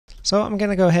So I'm going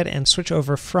to go ahead and switch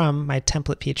over from my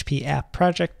template PHP app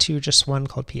project to just one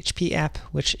called PHP app,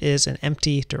 which is an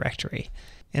empty directory.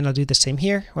 And I'll do the same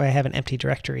here, where I have an empty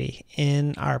directory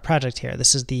in our project here.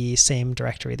 This is the same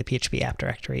directory, the PHP app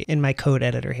directory, in my code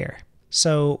editor here.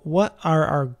 So what are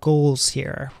our goals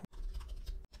here?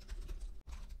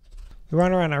 We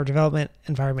want to run our development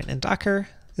environment in Docker.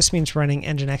 This means running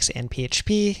Nginx and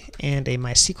PHP, and a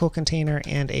MySQL container,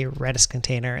 and a Redis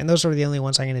container. And those are the only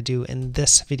ones I'm going to do in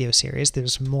this video series.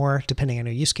 There's more depending on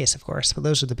your use case, of course, but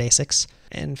those are the basics.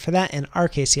 And for that, in our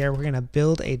case here, we're going to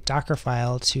build a Docker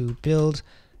file to build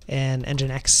an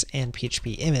Nginx and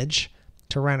PHP image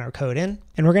to run our code in.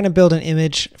 And we're going to build an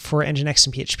image for Nginx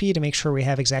and PHP to make sure we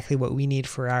have exactly what we need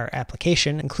for our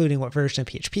application, including what version of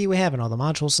PHP we have and all the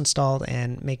modules installed,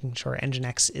 and making sure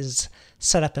Nginx is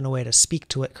set up in a way to speak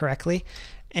to it correctly.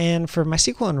 And for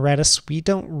MySQL and Redis, we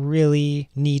don't really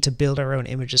need to build our own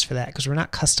images for that because we're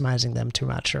not customizing them too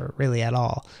much or really at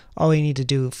all. All we need to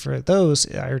do for those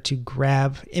are to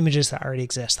grab images that already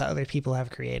exist that other people have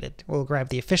created. We'll grab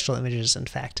the official images, in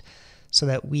fact, so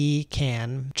that we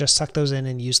can just suck those in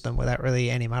and use them without really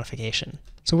any modification.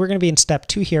 So we're going to be in step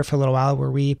 2 here for a little while,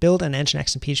 where we build an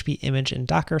Nginx and PHP image in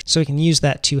Docker so we can use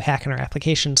that to hack in our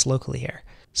applications locally here.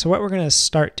 So what we're going to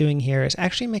start doing here is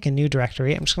actually make a new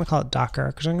directory. I'm just going to call it Docker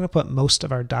because I'm going to put most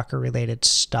of our Docker related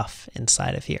stuff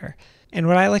inside of here. And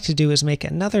what I like to do is make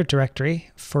another directory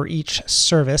for each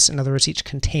service, in other words, each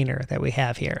container that we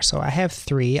have here. So I have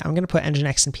 3. I'm going to put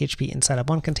Nginx and PHP inside of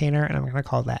one container, and I'm going to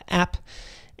call that app.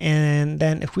 And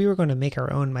then if we were going to make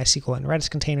our own MySQL and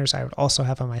Redis containers, I would also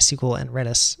have a MySQL and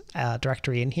Redis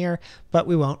directory in here, but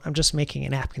we won't. I'm just making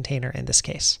an app container in this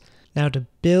case. Now, to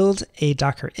build a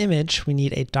Docker image, we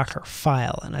need a Docker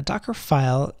file. And a Docker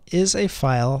file is a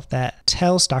file that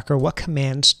tells Docker what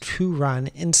commands to run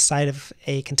inside of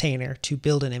a container to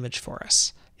build an image for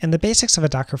us. And the basics of a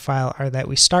Docker file are that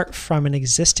we start from an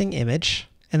existing image,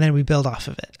 and then we build off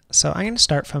of it. So I'm going to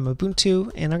start from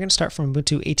Ubuntu, and I'm going to start from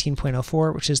Ubuntu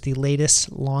 18.04, which is the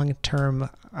latest long-term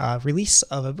release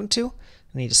of Ubuntu.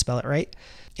 I need to spell it right.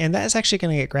 And that is actually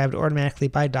going to get grabbed automatically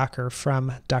by Docker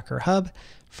from Docker Hub,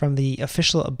 from the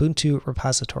official Ubuntu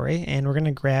repository, and we're going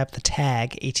to grab the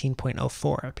tag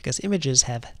 18.04 because images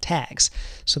have tags.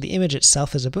 So the image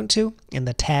itself is Ubuntu, and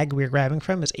the tag we're grabbing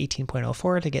from is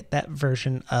 18.04 to get that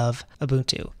version of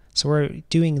Ubuntu. So we're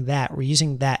doing that. We're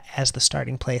using that as the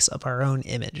starting place of our own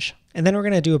image. And then we're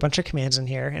going to do a bunch of commands in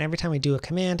here, and every time we do a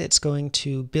command, it's going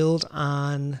to build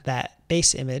on that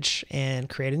base image and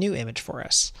create a new image for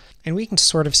us. And we can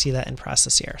sort of see that in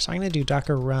process here. So I'm going to do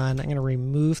docker run. I'm going to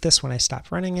remove this when I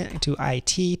stop running it, into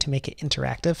IT to make it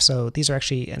interactive. So these are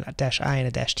actually a -i and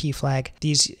a -t flag.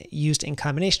 These used in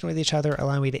combination with each other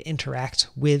allow me to interact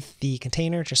with the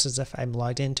container just as if I'm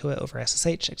logged into it over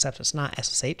SSH, except it's not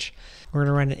SSH. We're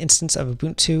going to run an instance of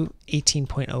Ubuntu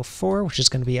 18.04, which is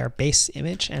going to be our base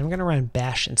image, and I'm going to run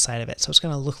bash inside of it. So it's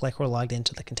going to look like we're logged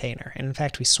into the container. And in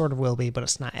fact, we sort of will be, but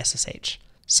it's not SSH.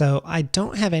 So I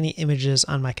don't have any images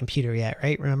on my computer yet,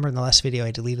 right? Remember in the last video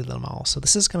I deleted them all. So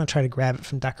this is going to try to grab it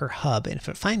from Docker Hub, and if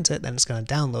it finds it, then it's going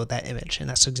to download that image, and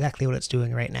that's exactly what it's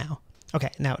doing right now. Okay,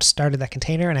 now it started that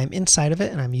container, and I'm inside of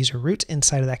it, and I'm user root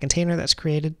inside of that container that's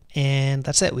created, and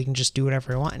that's it. We can just do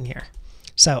whatever we want in here.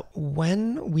 So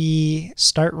when we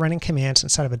start running commands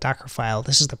inside of a Docker file,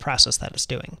 this is the process that it's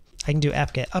doing. I can do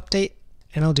apt-get update,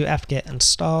 and I'll do apt-get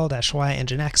install -y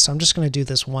nginx. So I'm just going to do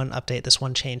this one update, this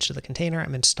one change to the container.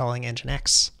 I'm installing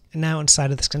nginx. And now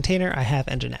inside of this container, I have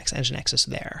nginx. Nginx is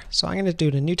there. So I'm going to do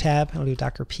it in a new tab. I'll do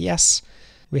docker ps.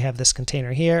 We have this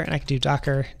container here, and I can do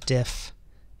docker diff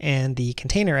and the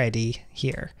container ID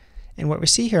here. And what we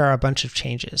see here are a bunch of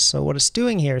changes. So what it's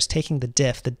doing here is taking the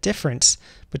diff, the difference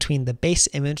between the base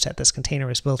image that this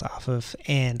container is built off of,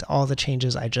 and all the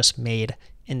changes I just made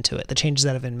into it, the changes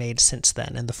that have been made since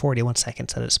then in the 41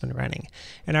 seconds that it's been running.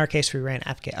 In our case, we ran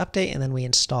apt-get update, and then we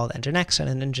installed nginx, and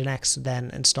then nginx then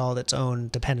installed its own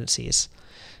dependencies.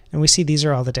 And we see these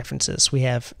are all the differences. We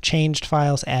have changed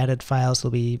files, added files.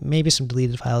 There'll be maybe some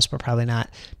deleted files, but probably not.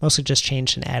 Mostly just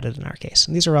changed and added in our case.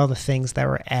 And these are all the things that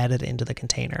were added into the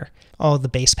container. All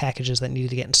the base packages that needed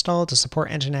to get installed to support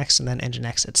nginx, and then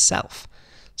nginx itself.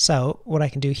 So what I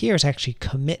can do here is actually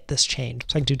commit this change.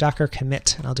 So I can do docker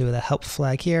commit, and I'll do the help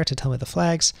flag here to tell me the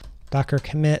flags. Docker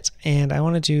commit, and I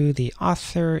want to do the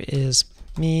author is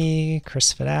me,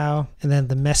 Chris Vidal, and then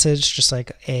the message, just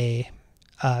like a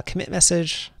commit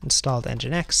message, installed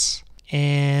nginx.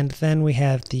 And then we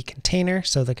have the container.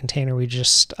 So the container we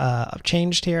just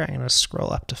changed here. I'm going to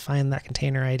scroll up to find that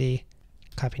container ID,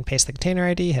 copy and paste the container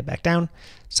ID, head back down.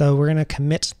 So we're going to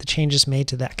commit the changes made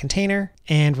to that container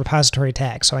and repository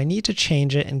tag. So I need to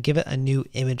change it and give it a new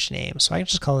image name. So I can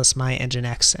just call this my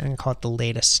nginx and call it the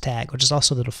latest tag, which is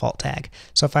also the default tag.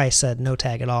 So if I said no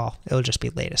tag at all, it would just be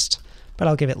latest. But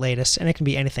I'll give it latest, and it can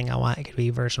be anything I want. It could be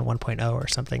version 1.0 or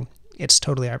something. It's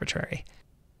totally arbitrary.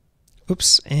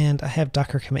 Oops, and I have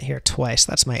docker commit here twice.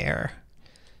 That's my error.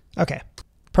 Okay.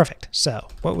 Perfect. So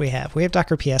what we have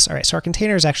docker ps. All right, so our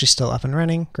container is actually still up and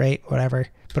running. Great, whatever.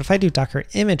 But if I do docker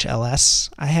image ls,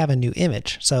 I have a new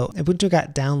image. So Ubuntu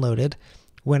got downloaded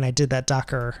when I did that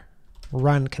docker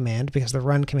run command, because the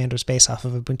run command was based off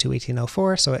of Ubuntu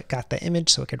 18.04, so it got the image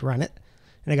so it could run it.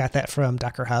 And I got that from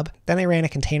Docker Hub. Then I ran a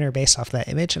container based off that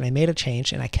image, and I made a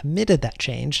change, and I committed that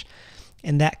change.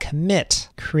 And that commit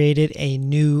created a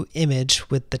new image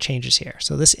with the changes here.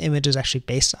 So this image is actually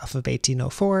based off of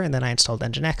 18.04, and then I installed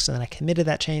nginx, and then I committed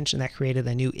that change, and that created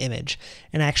a new image.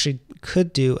 And I actually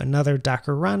could do another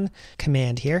docker run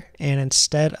command here, and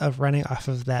instead of running off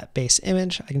of that base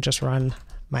image, I can just run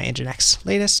my nginx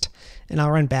latest, and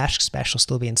I'll run bash, because bash will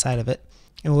still be inside of it.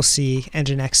 And we'll see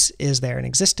nginx is there and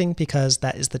existing, because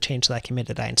that is the change that I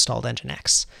committed. I installed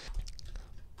nginx.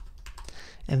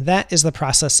 And that is the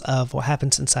process of what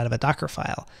happens inside of a Docker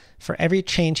file. For every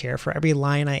change here, for every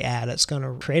line I add, it's going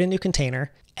to create a new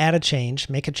container, add a change,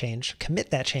 make a change, commit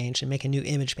that change, and make a new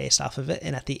image based off of it.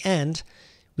 And at the end,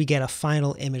 we get a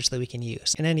final image that we can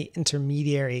use. And any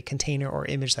intermediary container or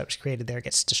image that was created there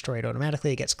gets destroyed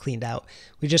automatically. It gets cleaned out.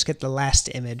 We just get the last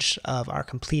image of our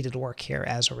completed work here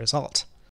as a result.